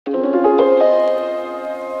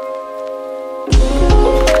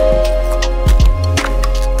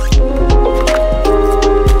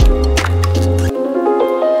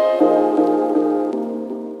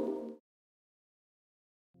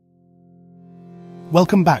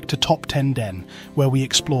Welcome back to Top 10 Den, where we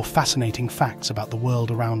explore fascinating facts about the world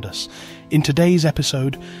around us. In today's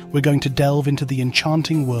episode, we're going to delve into the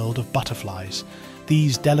enchanting world of butterflies.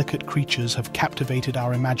 These delicate creatures have captivated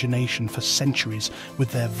our imagination for centuries with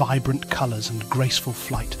their vibrant colours and graceful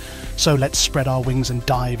flight. So let's spread our wings and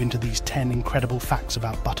dive into these 10 incredible facts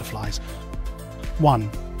about butterflies. 1.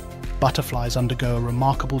 Butterflies undergo a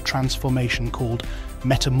remarkable transformation called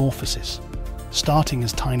metamorphosis. Starting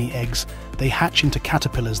as tiny eggs, they hatch into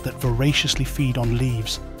caterpillars that voraciously feed on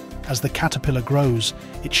leaves. As the caterpillar grows,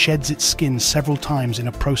 it sheds its skin several times in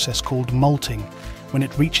a process called molting. When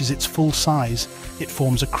it reaches its full size, it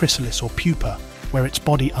forms a chrysalis or pupa, where its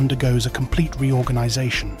body undergoes a complete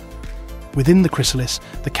reorganization. Within the chrysalis,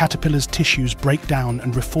 the caterpillar's tissues break down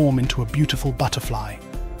and reform into a beautiful butterfly.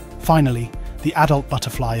 Finally, the adult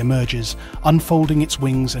butterfly emerges, unfolding its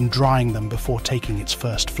wings and drying them before taking its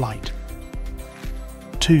first flight.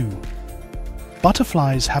 2.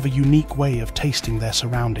 Butterflies have a unique way of tasting their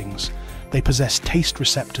surroundings. They possess taste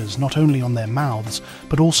receptors not only on their mouths,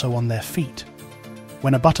 but also on their feet.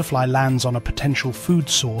 When a butterfly lands on a potential food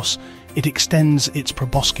source, it extends its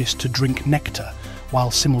proboscis to drink nectar,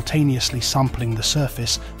 while simultaneously sampling the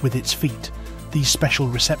surface with its feet. These special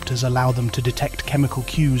receptors allow them to detect chemical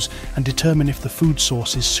cues and determine if the food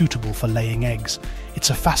source is suitable for laying eggs. It's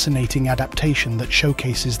a fascinating adaptation that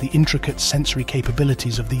showcases the intricate sensory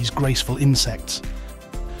capabilities of these graceful insects.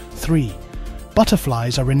 3.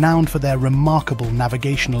 Butterflies are renowned for their remarkable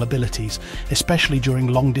navigational abilities, especially during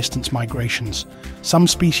long-distance migrations. Some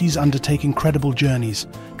species undertake incredible journeys,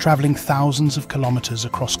 traveling thousands of kilometers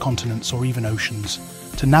across continents or even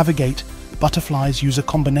oceans. To navigate, butterflies use a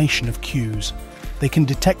combination of cues. They can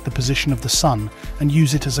detect the position of the sun and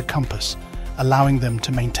use it as a compass, allowing them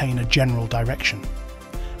to maintain a general direction.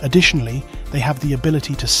 Additionally, they have the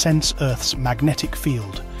ability to sense Earth's magnetic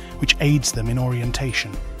field, which aids them in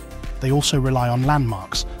orientation. They also rely on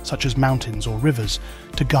landmarks, such as mountains or rivers,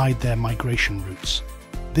 to guide their migration routes.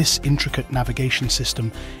 This intricate navigation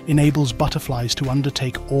system enables butterflies to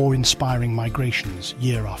undertake awe-inspiring migrations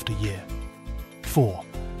year after year. 4.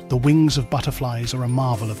 The wings of butterflies are a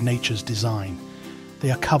marvel of nature's design.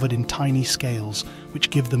 They are covered in tiny scales, which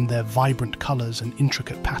give them their vibrant colors and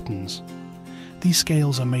intricate patterns. These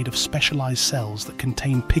scales are made of specialized cells that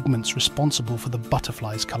contain pigments responsible for the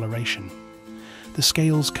butterfly's coloration. The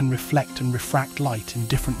scales can reflect and refract light in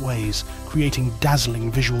different ways, creating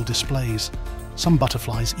dazzling visual displays. Some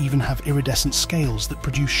butterflies even have iridescent scales that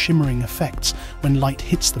produce shimmering effects when light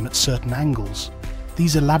hits them at certain angles.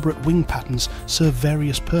 These elaborate wing patterns serve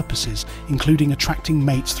various purposes, including attracting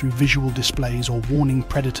mates through visual displays or warning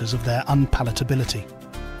predators of their unpalatability.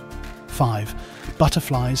 5.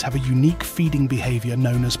 Butterflies have a unique feeding behavior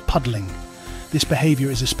known as puddling. This behavior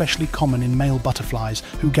is especially common in male butterflies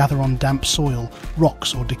who gather on damp soil,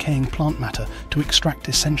 rocks or decaying plant matter to extract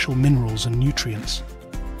essential minerals and nutrients.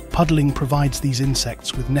 Puddling provides these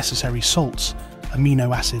insects with necessary salts,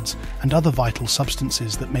 amino acids, and other vital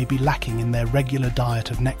substances that may be lacking in their regular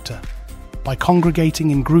diet of nectar. By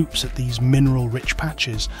congregating in groups at these mineral-rich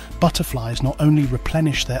patches, butterflies not only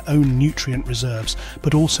replenish their own nutrient reserves,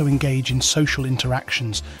 but also engage in social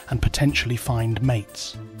interactions and potentially find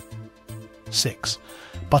mates. 6.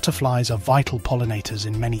 Butterflies are vital pollinators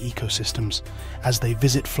in many ecosystems. As they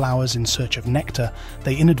visit flowers in search of nectar,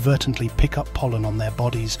 they inadvertently pick up pollen on their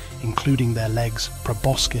bodies, including their legs,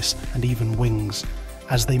 proboscis, and even wings.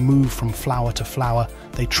 As they move from flower to flower,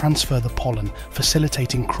 they transfer the pollen,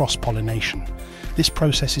 facilitating cross-pollination. This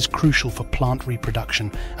process is crucial for plant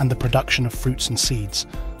reproduction and the production of fruits and seeds.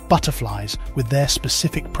 Butterflies, with their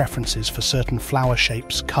specific preferences for certain flower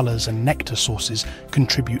shapes, colors, and nectar sources,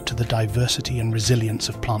 contribute to the diversity and resilience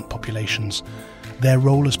of plant populations. Their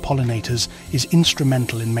role as pollinators is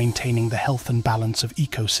instrumental in maintaining the health and balance of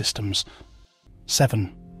ecosystems.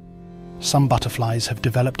 7. Some butterflies have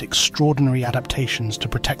developed extraordinary adaptations to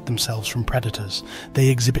protect themselves from predators. They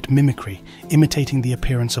exhibit mimicry, imitating the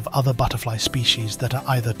appearance of other butterfly species that are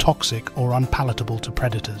either toxic or unpalatable to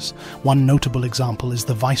predators. One notable example is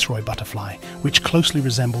the viceroy butterfly, which closely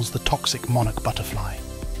resembles the toxic monarch butterfly.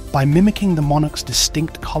 By mimicking the monarch's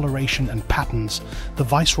distinct coloration and patterns, the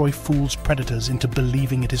viceroy fools predators into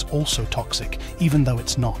believing it is also toxic, even though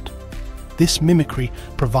it's not. This mimicry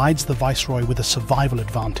provides the viceroy with a survival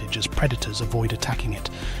advantage as predators avoid attacking it,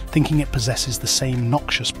 thinking it possesses the same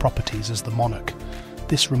noxious properties as the monarch.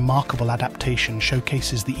 This remarkable adaptation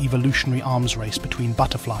showcases the evolutionary arms race between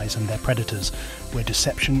butterflies and their predators, where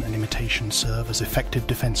deception and imitation serve as effective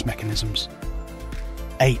defense mechanisms.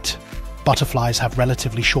 8. Butterflies have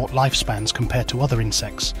relatively short lifespans compared to other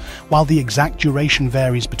insects. While the exact duration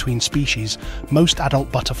varies between species, most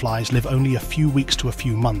adult butterflies live only a few weeks to a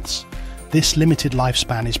few months. This limited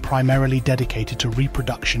lifespan is primarily dedicated to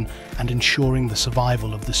reproduction and ensuring the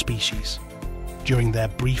survival of the species. During their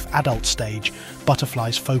brief adult stage,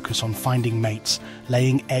 butterflies focus on finding mates,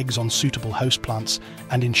 laying eggs on suitable host plants,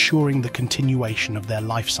 and ensuring the continuation of their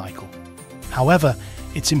life cycle. However,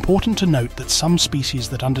 it's important to note that some species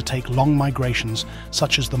that undertake long migrations,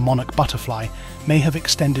 such as the monarch butterfly, may have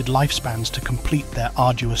extended lifespans to complete their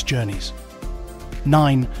arduous journeys.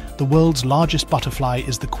 9. The world's largest butterfly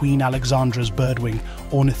is the Queen Alexandra's birdwing,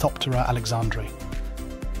 Ornithoptera alexandrae.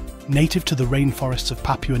 Native to the rainforests of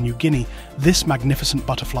Papua New Guinea, this magnificent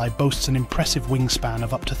butterfly boasts an impressive wingspan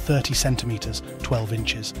of up to 30 centimeters, 12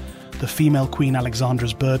 inches. The female Queen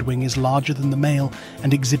Alexandra's birdwing is larger than the male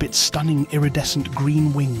and exhibits stunning iridescent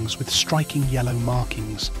green wings with striking yellow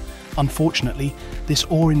markings. Unfortunately, this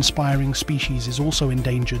awe-inspiring species is also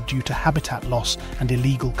endangered due to habitat loss and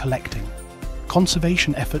illegal collecting.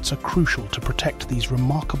 Conservation efforts are crucial to protect these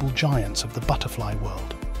remarkable giants of the butterfly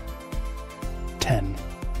world. 10.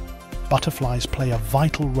 Butterflies play a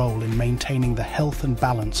vital role in maintaining the health and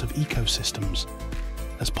balance of ecosystems.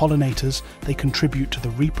 As pollinators, they contribute to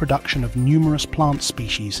the reproduction of numerous plant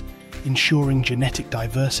species, ensuring genetic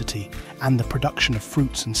diversity and the production of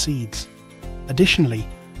fruits and seeds. Additionally,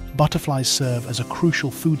 butterflies serve as a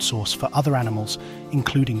crucial food source for other animals,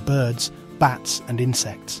 including birds, bats, and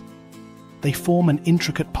insects. They form an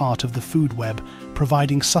intricate part of the food web,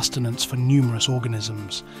 providing sustenance for numerous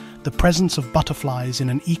organisms. The presence of butterflies in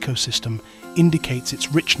an ecosystem indicates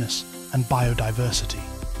its richness and biodiversity.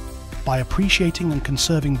 By appreciating and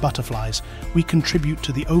conserving butterflies, we contribute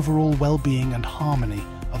to the overall well-being and harmony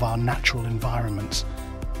of our natural environments.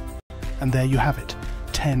 And there you have it,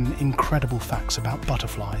 10 incredible facts about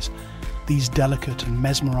butterflies. These delicate and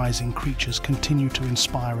mesmerizing creatures continue to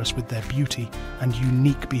inspire us with their beauty and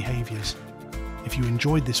unique behaviors. If you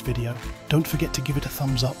enjoyed this video, don't forget to give it a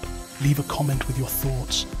thumbs up, leave a comment with your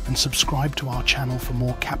thoughts, and subscribe to our channel for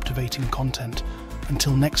more captivating content.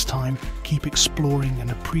 Until next time, keep exploring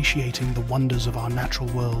and appreciating the wonders of our natural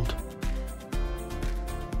world.